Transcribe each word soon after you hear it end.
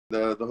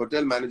the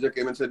hotel manager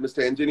came and said,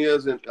 Mr.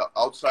 Engineer's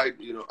outside,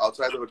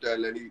 outside the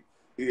hotel, and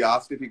he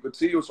asked if he could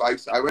see you. So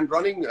I went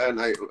running, and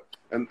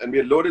we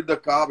had loaded the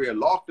car. We are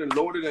locked and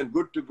loaded and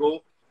good to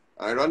go.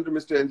 I run to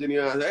Mr.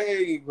 Engineer and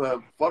hey,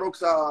 Farokh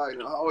sir,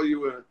 how are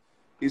you?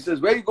 He says,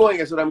 where are you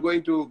going? I said, I'm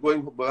going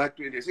back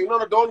to India. He said,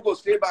 no, don't go,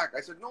 stay back.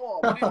 I said, no,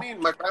 what do you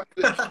mean? My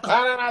family.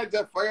 I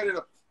just fired it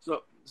up.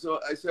 So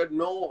I said,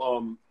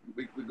 no,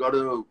 we got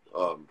to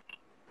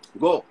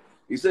go.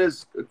 He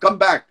says, come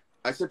back.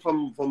 I said,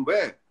 from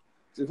where?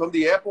 He said, from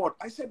the airport.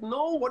 I said,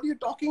 no, what are you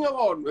talking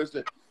about,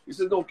 Mister? He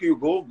said, no, okay, you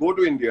go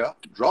to India,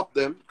 drop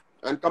them,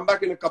 and come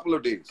back in a couple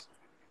of days.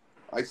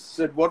 I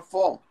said, what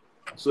for?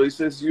 So he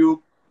says,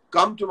 you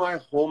come to my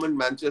home in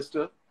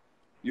Manchester,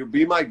 you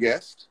be my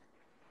guest,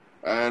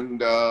 and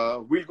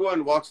we'll go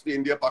and watch the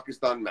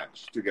India-Pakistan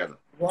match together.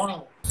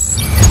 Wow.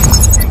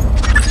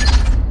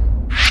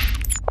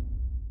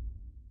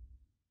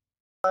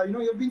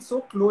 You've been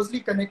so closely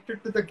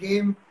connected to the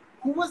game.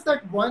 Who was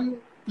that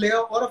one player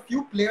or a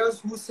few players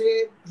who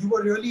say you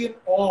were really in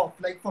awe of?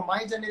 Like for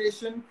my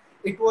generation,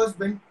 it was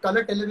when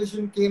color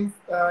television came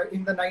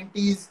in the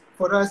 90s.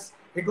 For us,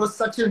 it was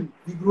Sachin.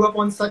 We grew up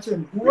on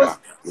Sachin. Who was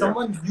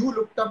someone you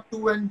looked up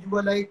to and you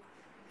were like,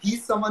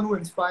 he's someone who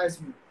inspires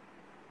me?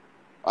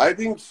 I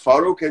think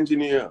Farokh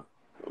Engineer,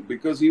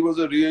 because he was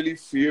a really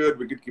feared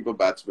wicketkeeper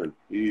batsman.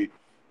 He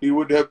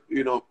would have,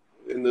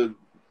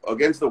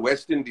 against the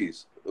West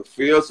Indies, a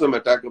fearsome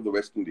attack of the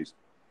West Indies.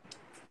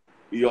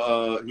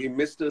 He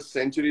missed a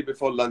century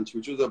before lunch,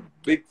 which was a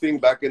big thing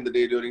back in the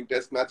day. During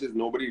test matches,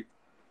 nobody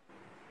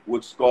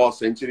would score a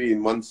century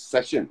in one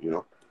session,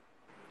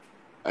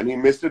 And he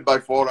missed it by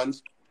 4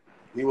 runs.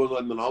 He was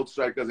on the out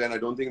strikers, and I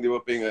don't think they were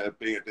paying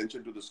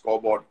attention to the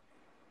scoreboard.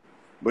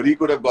 But he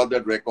could have got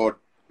that record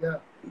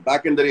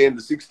back in the day in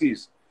the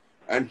 60s.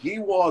 And he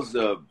was,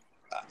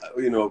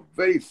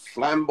 very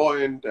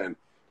flamboyant, and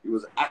he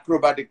was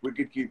acrobatic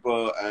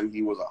wicketkeeper, and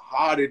he was a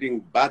hard-hitting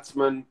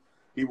batsman.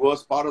 He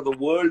was part of the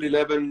World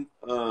 11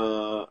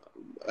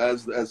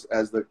 as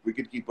the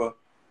wicketkeeper,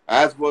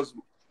 as was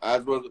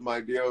my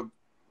dear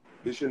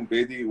Bishan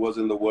Bedi was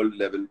in the World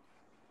 11.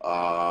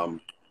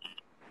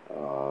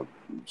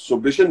 So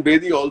Bishan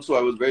Bedi also,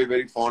 I was very,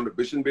 very fond of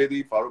Bishan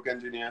Bedi, Farokh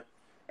Engineer,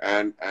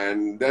 and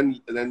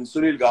then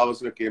Sunil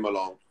Gavaskar came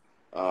along,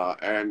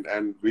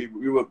 and we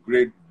were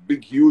great,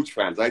 big, huge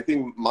fans. I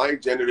think my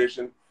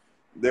generation,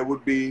 there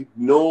would be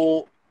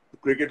no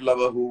cricket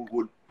lover who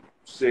would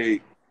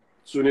say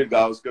Sunil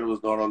Gavaskar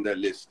was not on their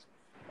list.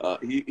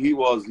 He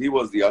was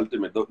the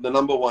ultimate, the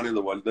number one in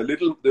the world, the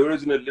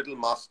original little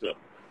master,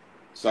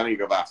 Sunil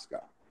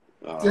Gavaskar.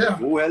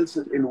 Who else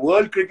in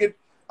world cricket?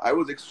 I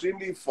was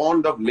extremely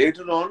fond of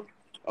later on.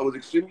 I was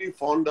extremely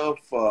fond of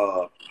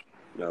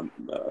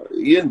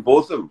Ian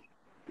Botham.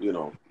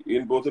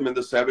 Ian Botham in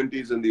the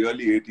 70s and the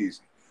early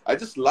 80s. I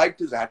just liked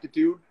his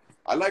attitude.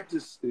 I liked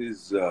his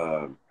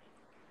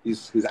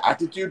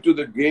attitude to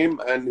the game,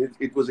 and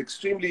it was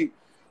extremely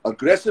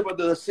aggressive, but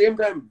at the same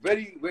time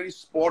very, very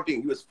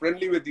sporting. He was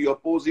friendly with the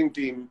opposing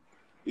team.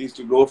 He used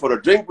to go for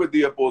a drink with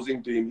the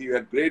opposing team. He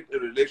had great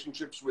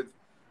relationships with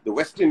the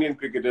West Indian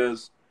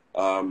cricketers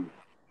that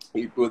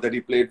he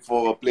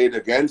played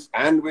against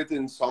and with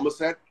in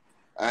Somerset.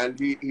 And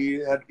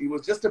he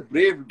was just a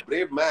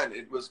brave man.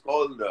 It was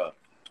called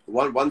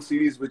one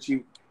series which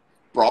he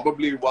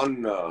probably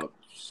won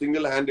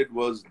single-handed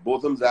was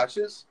Botham's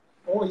Ashes.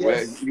 Oh,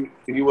 yes. Where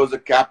he was a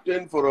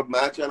captain for a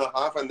match and a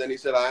half, and then he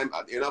said, I am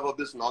enough of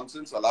this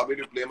nonsense, allow me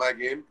to play my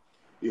game.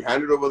 He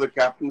handed over the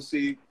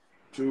captaincy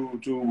to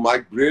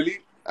Mike Braley,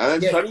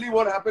 and then suddenly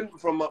what happened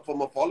from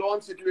a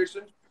follow-on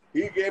situation,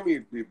 he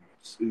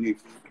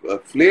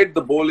flayed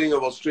the bowling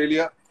of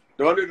Australia,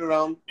 turned it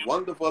around,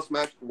 won the first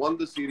match, won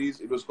the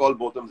series. It was called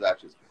Botham's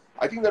Ashes.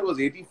 I think that was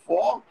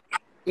 84?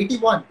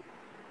 81.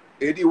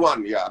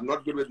 81, yeah. I'm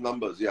not good with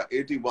numbers. Yeah,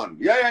 81.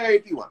 Yeah,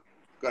 81.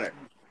 Correct.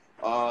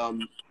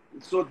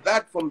 So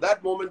from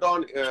that moment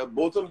on,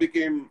 Botham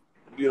became,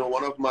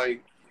 one of my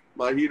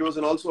heroes,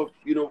 and also,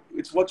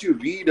 it's what you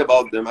read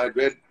about them. I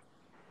read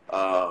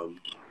a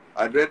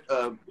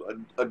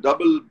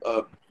double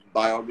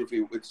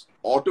biography, it's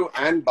auto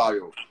and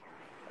bio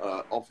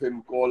of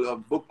him, called a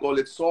book called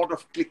 "It Sort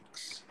of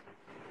Clicks,"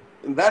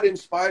 and that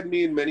inspired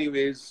me in many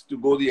ways to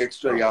go the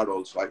extra yard.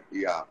 Also,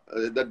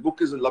 that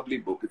book is a lovely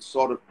book. It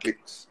sort of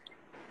clicks.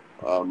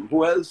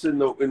 Who else in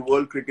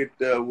world cricket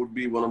would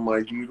be one of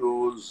my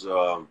heroes?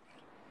 I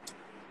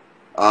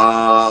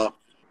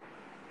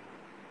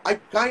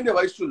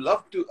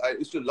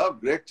used to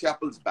love Greg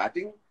Chappell's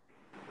batting.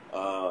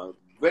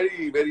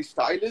 Very, very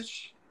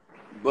stylish.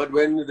 But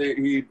when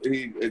he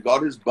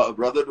got his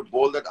brother to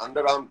bowl that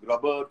underarm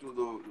grubber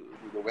to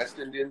the West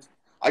Indians,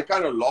 I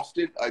kind of lost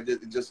it.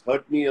 It just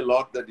hurt me a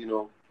lot that,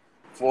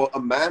 for a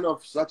man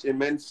of such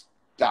immense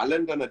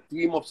talent and a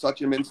team of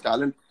such immense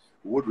talent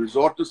would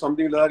resort to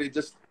something like that, it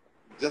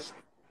just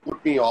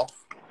put me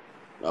off.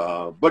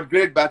 But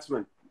great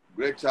batsmen,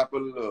 Greg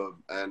Chappell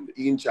and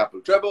Ian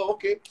Chappell. Trevor,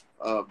 okay,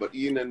 but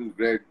Ian and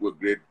Greg were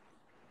great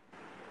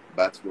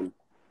batsmen.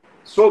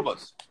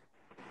 Sobers.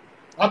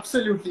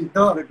 Absolutely.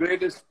 The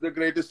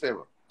greatest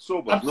ever.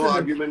 Sober, no Absolutely.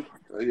 argument.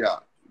 Yeah.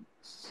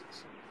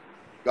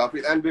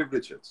 Coffee and Viv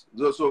Richards.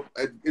 So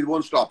it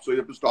won't stop. So you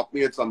have to stop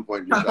me at some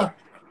point yourself.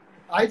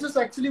 I just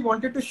actually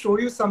wanted to show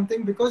you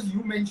something because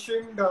you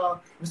mentioned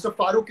Mr.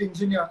 Farokh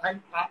Engineer,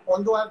 and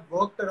although I've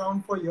worked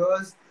around for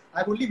years,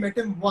 I've only met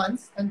him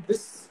once, and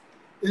this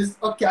is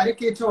a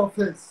caricature of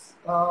his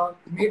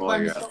made by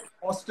yeah. Mr.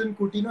 Austin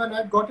Coutinho, and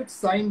I got it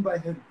signed by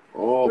him.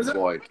 Oh It was a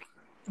boy.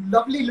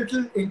 lovely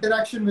little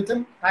interaction with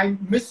him. I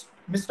missed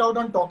out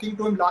on talking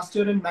to him last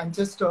year in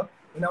Manchester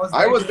when I was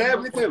during there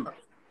the with World him. Cup.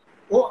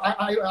 Oh,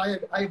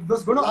 I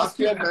was going to ask Last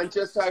you. year in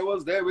Manchester, I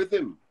was there with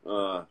him.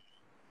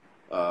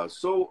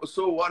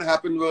 So what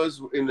happened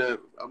was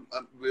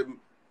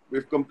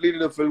we've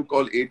completed a film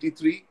called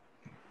 83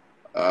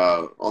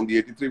 on the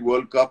 83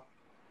 World Cup.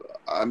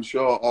 I'm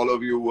sure all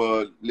of you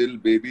were little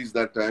babies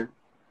that time.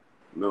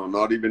 No,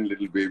 not even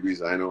little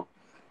babies, I know.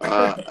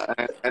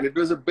 And it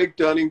was a big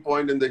turning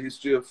point in the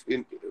history of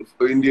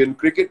Indian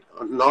cricket.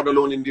 Not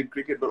alone Indian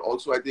cricket, but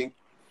also I think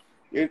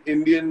in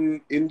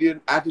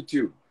Indian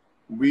attitude.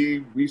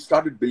 We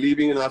started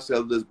believing in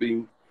ourselves as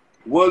being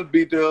world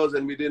beaters,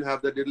 and we didn't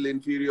have that little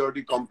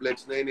inferiority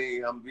complex.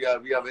 We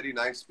are very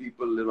nice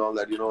people and all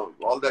that.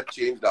 All that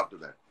changed after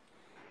that.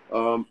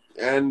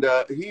 And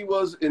he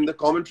was in the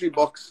commentary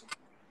box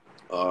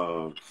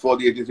for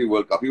the 83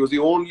 World Cup. He was the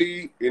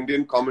only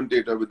Indian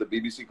commentator with the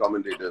BBC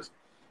commentators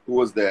who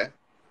was there.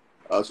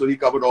 So he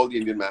covered all the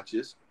Indian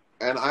matches.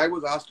 And I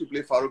was asked to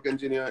play Farokh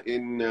Engineer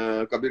in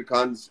Kabir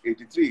Khan's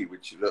 83,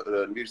 which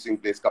Ranveer Singh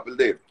plays Kapil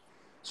Dev.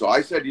 So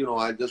I said,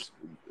 I just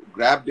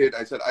grabbed it.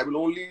 I said, I will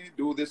only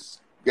do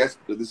this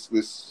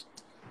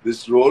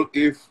role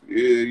if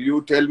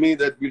you tell me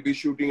that we'll be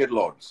shooting at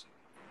Lord's.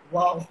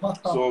 Wow.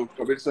 So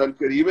Kabir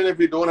Sahib, even if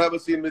we don't have a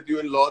scene with you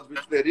in Lord's,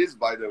 which there is,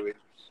 by the way,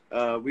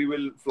 we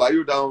will fly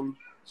you down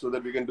so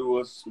that we can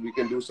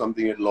do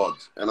something at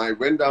Lord's. And I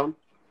went down.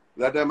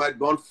 That time I'd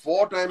gone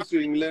 4 times to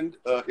England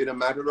in a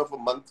matter of a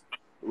month.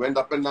 Went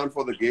up and down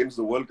for the games.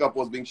 The World Cup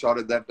was being shot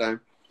at that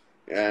time.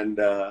 And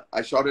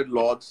I shot at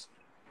Lord's.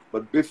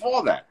 But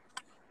before that,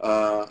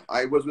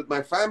 I was with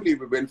my family.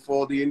 We went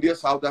for the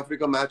India-South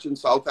Africa match in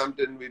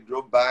Southampton. We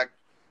drove back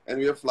and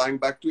we were flying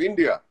back to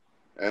India.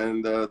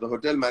 And the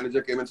hotel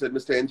manager came and said,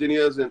 Mr.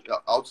 Engineer's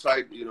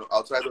outside the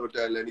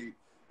hotel. And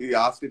he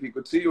asked if he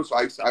could see you. So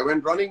I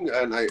went running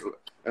and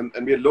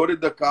we had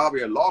loaded the car.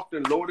 We are locked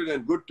and loaded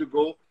and good to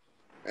go.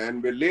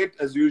 And we're late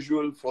as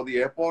usual for the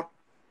airport.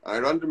 I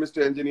run to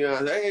Mr. Engineer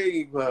and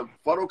hey,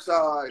 Farokh sir,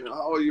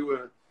 how are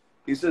you?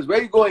 He says, where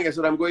are you going? I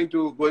said, I'm going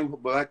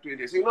back to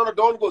India. He said, no,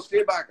 don't go,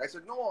 stay back. I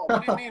said, no,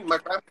 what do you mean? My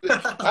family.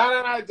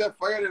 I just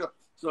fired it up.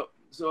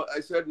 So I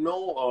said,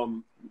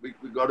 no, we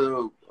got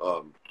to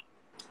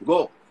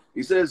go.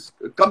 He says,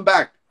 come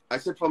back. I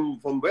said, from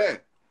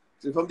where?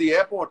 He said, from the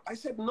airport. I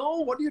said, no,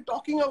 what are you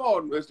talking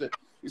about, Mister?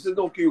 He said,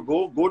 no, okay, you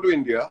go to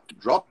India,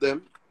 drop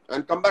them,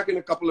 and come back in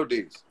a couple of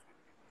days.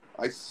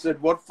 I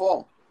said, what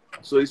for?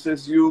 So he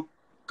says, you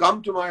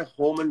come to my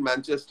home in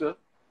Manchester,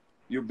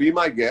 you be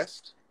my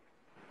guest,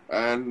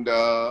 and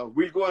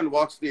we'll go and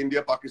watch the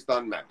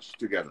India-Pakistan match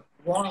together.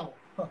 Wow.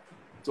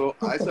 So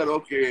I said,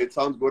 okay, it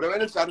sounds good. I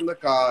went and sat in the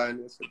car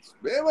and I said,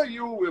 where were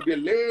you? We'll be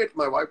late.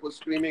 My wife was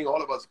screaming,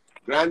 all of us,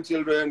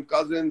 grandchildren,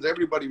 cousins,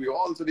 everybody. We were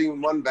all sitting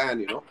in one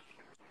van,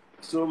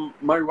 So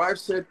my wife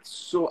said,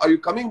 so are you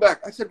coming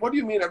back? I said, what do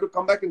you mean? I have to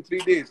come back in 3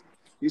 days.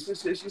 She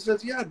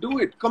says, yeah, do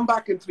it. Come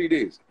back in 3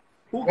 days.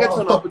 Who gets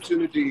an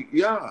opportunity?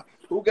 Yeah.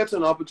 Who gets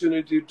an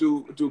opportunity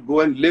to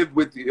go and live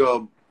with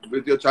your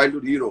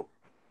childhood hero?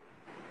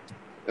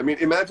 I mean,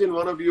 imagine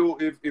one of you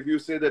if you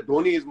say that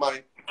Dhoni is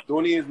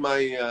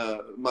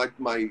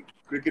my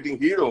cricketing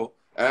hero,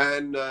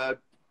 and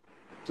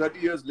 30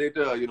 years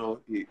later,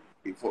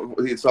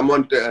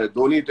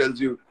 Dhoni tells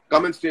you,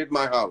 come and stay at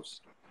my house.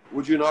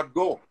 Would you not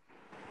go?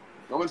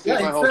 Come and stay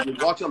at my house. We'll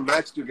watch a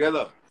match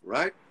together,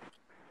 right?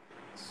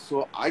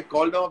 So I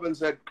called him up and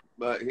said,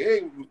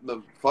 hey,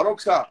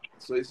 Farokh sir.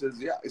 So he says,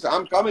 yeah. He said,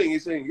 I'm coming.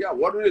 He's saying, yeah,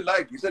 what would you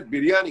like? He said,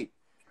 biryani.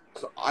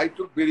 So I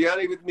took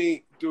biryani with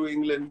me to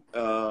England,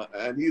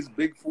 and he's a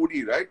big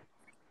foodie, right?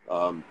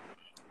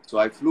 So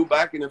I flew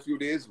back in a few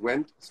days,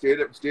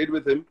 stayed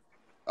with him.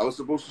 I was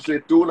supposed to stay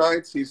 2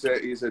 nights. He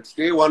said,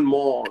 stay one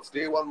more.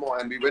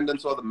 And we went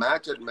and saw the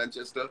match at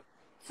Manchester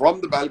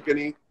from the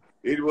balcony.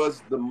 It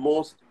was the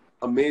most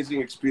amazing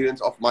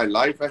experience of my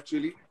life,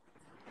 actually.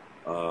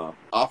 And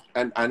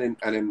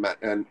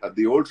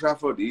the Old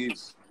Trafford,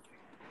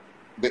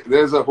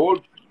 there's a whole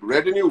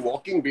retinue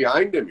walking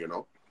behind him,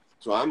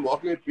 So I'm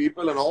walking with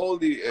people and all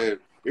the,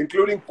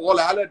 including Paul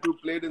Allett, who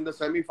played in the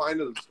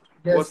semi-finals,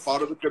 was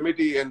part of the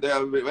committee, and they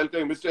are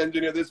welcoming Mr.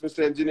 Engineer this,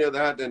 Mr. Engineer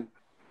that, and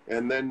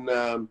then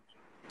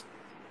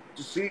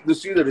to see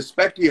the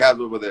respect he has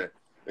over there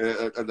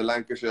at the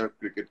Lancashire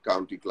Cricket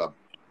County Club.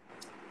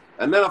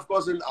 And then, of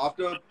course,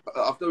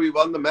 after we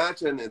won the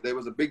match, and there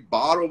was a big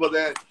bar over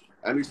there,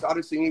 and we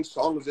started singing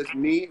songs. Just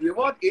me, there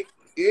were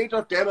 8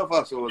 or 10 of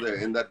us over there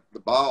in the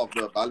bar of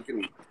the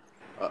balcony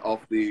of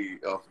the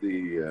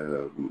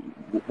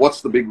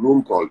what's the big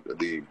room called?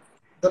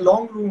 the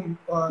long room.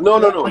 No.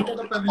 Under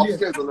the pavilion.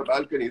 Upstairs on the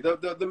balcony.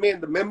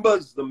 The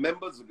members. The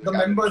members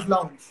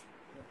lounge.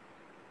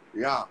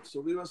 Yeah. So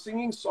we were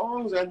singing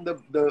songs, and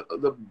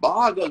the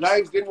bar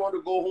guys didn't want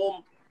to go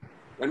home,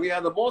 and we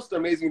had the most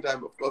amazing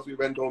time. Of course, we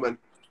went home, and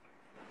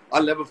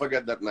I'll never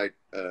forget that night.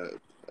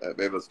 I've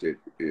ever stayed.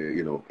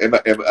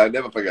 I'll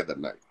never forget that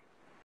night.